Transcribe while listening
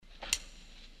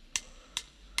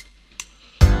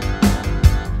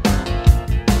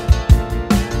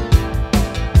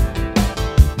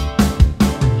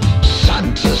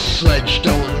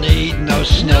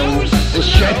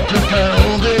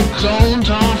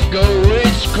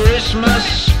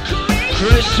Christmas,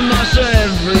 Christmas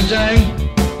every day.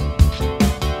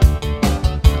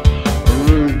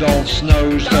 Rudolph's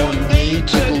nose don't need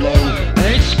to glow.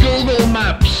 It's Google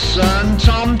Maps and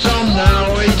TomTom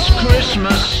now. It's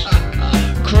Christmas,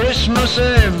 Christmas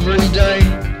every day.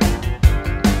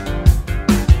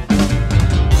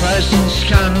 Presents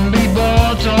can be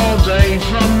bought all day,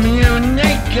 from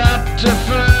Munich up to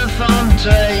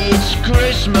Ferfonte. It's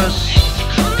Christmas,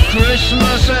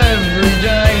 Christmas every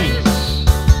day.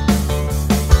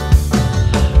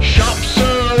 Shops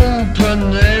are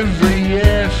open every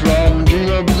year from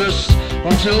Douglas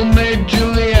until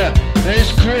mid-July.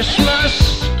 It's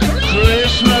Christmas,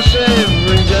 Christmas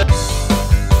every day.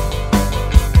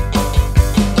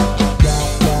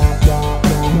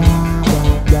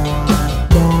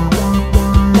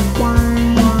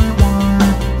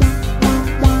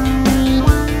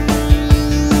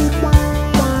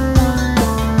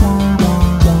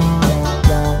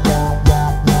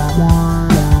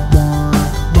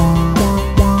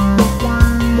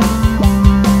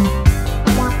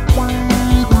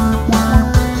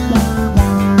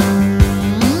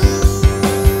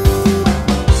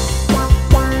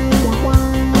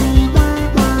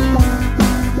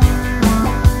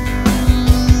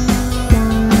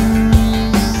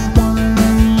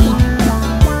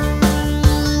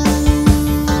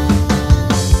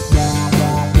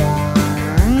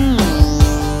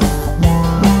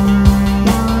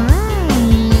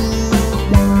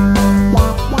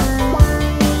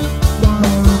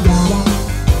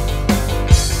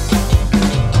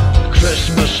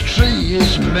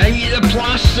 Is made of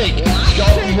plastic. It's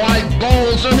got white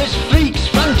balls and its feet's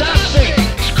fantastic.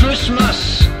 It's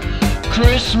Christmas,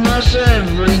 Christmas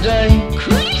every day.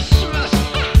 Christmas.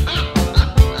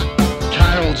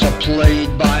 Carols are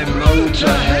played by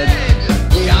Motorhead.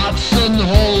 The Hudson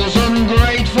Halls and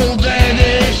Grateful Dead.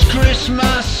 It's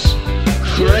Christmas,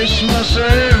 Christmas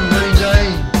every day.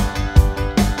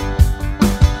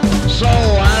 So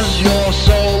as your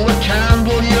soul a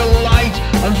candle you light,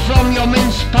 and from your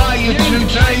mince pie you to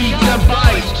take a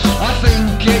bite. I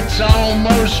think it's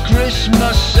almost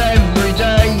Christmas every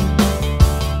day.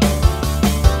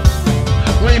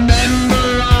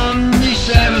 Remember on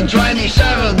December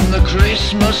 27, the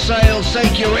Christmas sales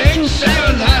take you in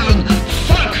seventh heaven.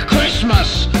 Fuck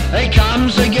Christmas, it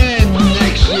comes again.